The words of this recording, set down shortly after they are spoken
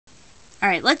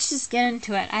Alright, let's just get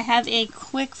into it. I have a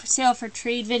quick sale for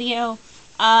trade video.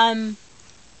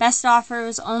 Best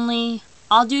offers only.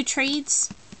 I'll do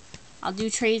trades. I'll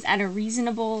do trades at a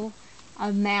reasonable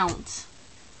amount.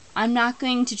 I'm not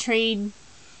going to trade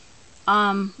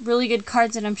really good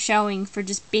cards that I'm showing for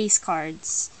just base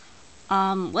cards.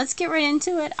 Let's get right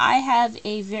into it. I have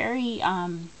a very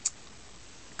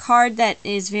card that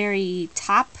is very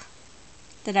top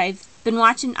that I've been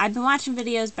watching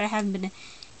videos, but I haven't been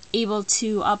able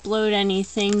to upload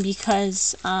anything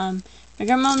because my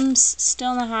grandmom's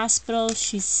still in the hospital.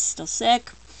 She's still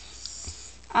sick.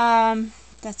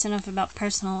 That's enough about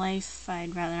personal life.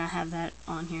 I'd rather not have that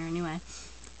on here anyway.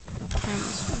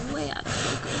 Camera's way out of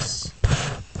focus.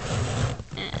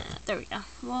 There we go.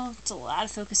 Well, it's a little out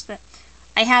of focus, but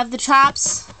I have the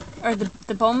Chops, or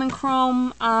the Bowman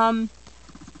Chrome,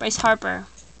 Bryce Harper.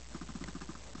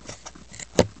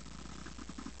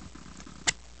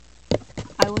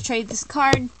 I will trade this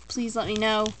card. Please let me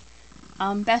know.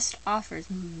 Best offers.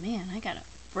 Man, I gotta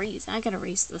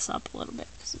raise this up a little bit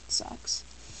because it sucks.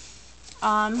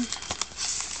 Let's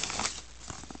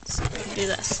see if I can do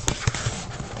this.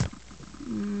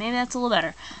 Maybe that's a little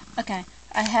better. Okay,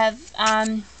 I have,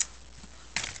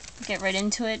 get right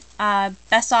into it.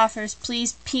 Best offers,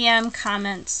 please PM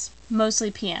comments, mostly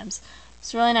PMs.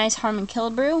 It's a really nice Harmon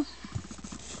Killebrew.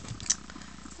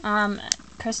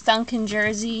 Chris Duncan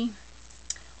jersey.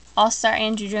 All-Star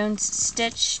Andrew Jones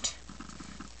stitched.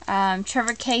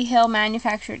 Trevor Cahill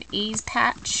manufactured A's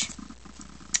patch.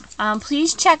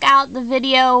 Please check out the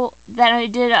video that I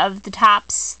did of the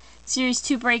Topps Series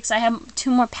 2 breaks. I have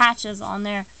 2 more patches on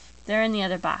there. They're in the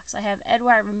other box. I have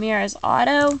Edward Ramirez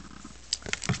auto.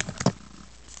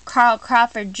 Carl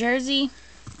Crawford jersey.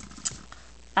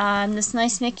 This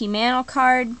nice Mickey Mantle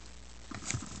card.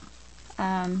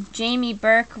 Jamie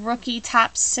Burke rookie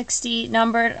Topps 60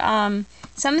 numbered.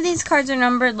 Some of these cards are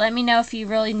numbered. Let me know if you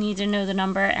really need to know the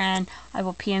number, and I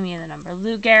will PM you the number.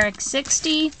 Lou Gehrig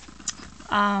 60.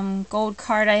 Gold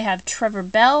card, I have Trevor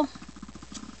Bell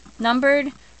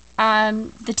numbered.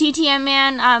 The TTM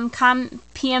man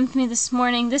PM'd me this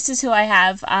morning. This is who I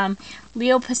have.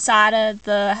 Leo Posada,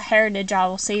 the Heritage. I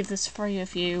will save this for you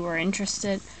if you were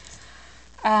interested.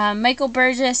 Michael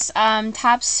Burgess,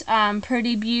 Topps Pro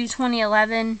Debut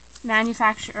 2011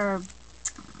 manufacturer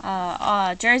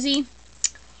jersey.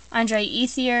 Andre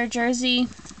Ethier jersey.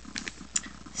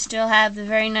 Still have the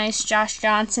very nice Josh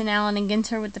Johnson, Allen and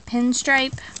Ginter with the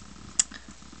pinstripe.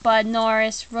 Bud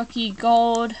Norris rookie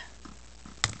gold.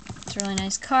 It's a really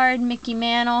nice card. Mickey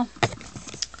Mantle.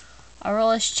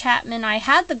 Aroldis Chapman. I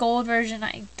had the gold version.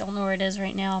 I don't know where it is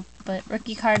right now, but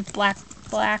rookie card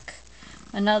black.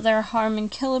 Another Harmon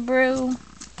Killebrew.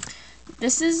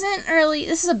 This isn't really,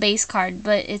 this is a base card,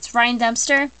 but it's Ryan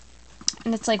Dempster,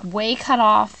 and it's like way cut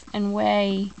off and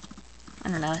way, I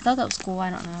don't know, I thought that was cool, I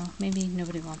don't know, maybe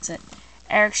nobody wants it.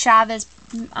 Eric Chavez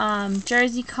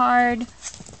jersey card.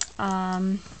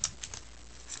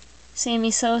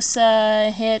 Sammy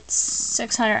Sosa hits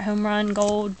 600 home run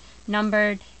gold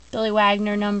numbered. Billy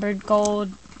Wagner numbered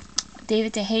gold.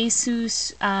 David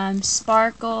DeJesus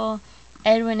sparkle.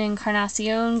 Edwin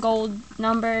Encarnacion gold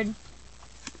numbered.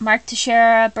 Mark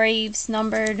Teixeira Braves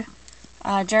numbered.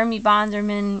 Jeremy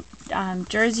Bonderman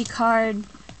jersey card.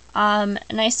 A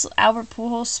nice Albert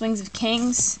Pujols Swings of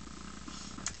Kings.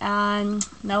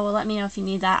 Noah, let me know if you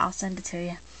need that. I'll send it to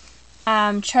you.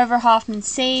 Trevor Hoffman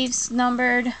saves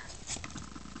numbered.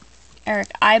 Eric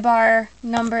Ibar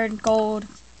numbered gold.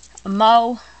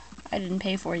 Mo, I didn't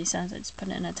pay 40 cents. I just put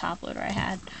it in a top loader I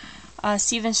had.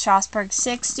 Steven Strasburg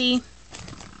 60.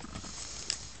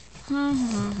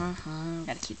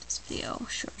 Gotta keep this video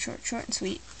short and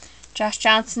sweet. Josh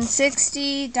Johnson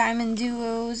 60. Diamond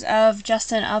duos of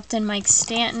Justin Upton, Mike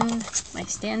Stanton. Mike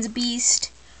Stanton's a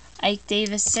beast. Ike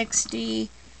Davis 60.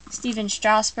 Steven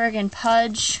Strasburg and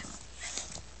Pudge.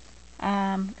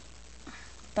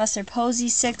 Buster Posey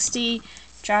 60.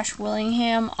 Josh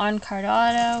Willingham on card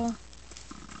auto.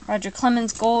 Roger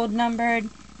Clemens gold numbered.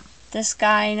 This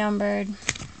guy numbered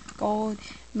gold.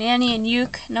 Manny and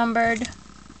Uke numbered.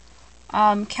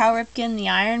 Cal Ripken, the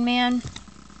Iron Man.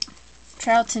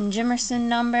 Charlton Jimerson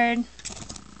numbered.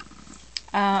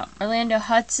 Orlando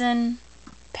Hudson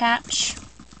patch.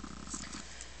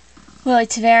 Willie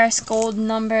Taveras gold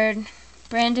numbered.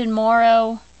 Brandon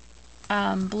Morrow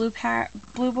blue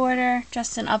border.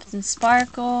 Justin Upton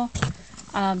sparkle.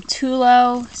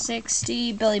 Tulo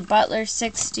 60. Billy Butler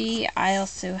 60. I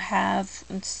also have,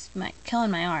 it's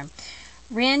killing my arm.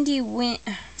 Randy Wynn.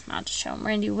 I'll just show him.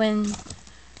 Randy Wynn.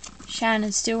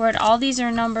 Shannon Stewart. All these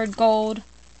are numbered gold.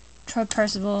 Troy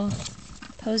Percival.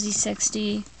 Posey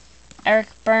 60. Eric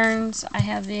Burns. I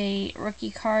have a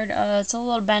rookie card. It's a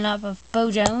little bent up of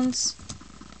Bo Jones.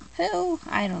 Who?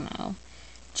 I don't know.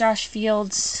 Josh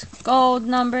Fields, gold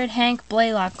numbered. Hank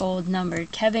Blaylock, gold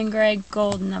numbered. Kevin Gregg,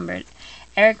 gold numbered.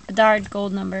 Eric Bedard,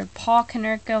 gold numbered. Paul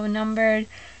Konerko, numbered.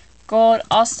 Gold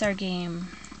All-Star Game.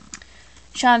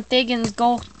 Sean Figgins,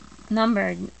 gold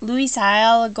numbered. Luis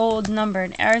Ayala, gold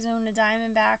numbered. Arizona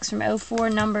Diamondbacks from 04,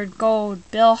 numbered gold.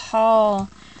 Bill Hall.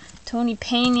 Tony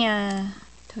Pena.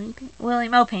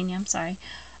 William O. Pena, I'm sorry.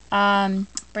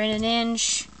 Brandon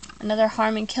Inge. Another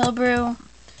Harmon Killebrew.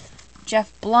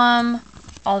 Jeff Blum.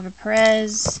 Oliver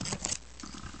Perez.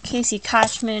 Casey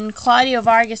Kochman. Claudio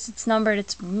Vargas, it's numbered.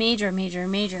 It's major.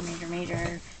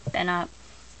 Been up.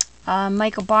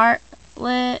 Michael Barrett.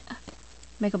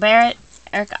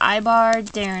 Eric Ibar.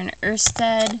 Darren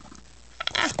Erstead.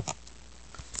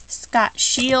 Scott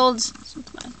Shields.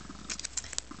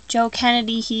 Joe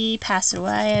Kennedy, he passed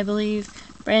away, I believe.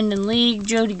 Brandon League,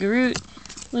 Jody Garut,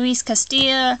 Luis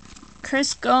Castilla,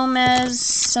 Chris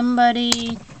Gomez,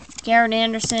 Garrett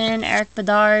Anderson, Eric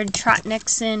Bedard, Trot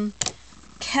Nixon,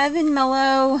 Kevin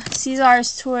Mello, Cesar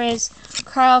Torres,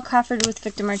 Carl Crawford with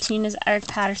Victor Martinez, Eric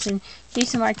Patterson,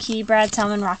 Jason Marquis, Brad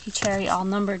Tillman, Rocky Cherry, all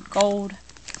numbered gold.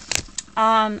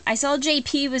 I saw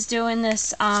JP was doing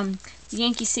this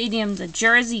Yankee Stadium, the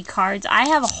jersey cards. I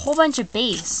have a whole bunch of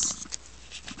base.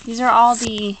 These are all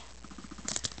the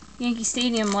Yankee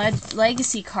Stadium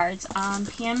legacy cards.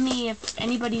 PM me if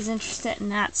anybody's interested in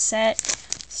that set.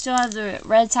 Still have the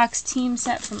Red Sox team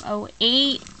set from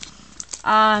 08.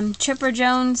 Chipper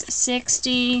Jones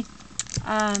 60.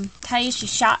 Taishi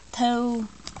Shato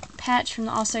patch from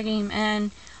the All-Star Game.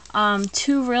 And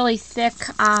two really thick,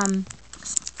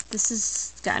 this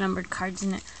has got numbered cards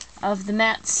in it, of the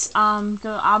Mets. I'm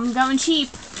going cheap.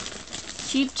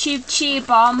 Cheap,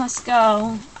 all must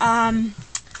go.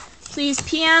 Please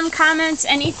PM, comments,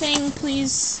 anything,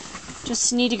 please.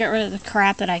 Just need to get rid of the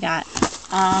crap that I got.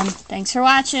 Thanks for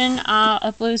watching. I'll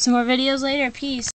upload some more videos later. Peace.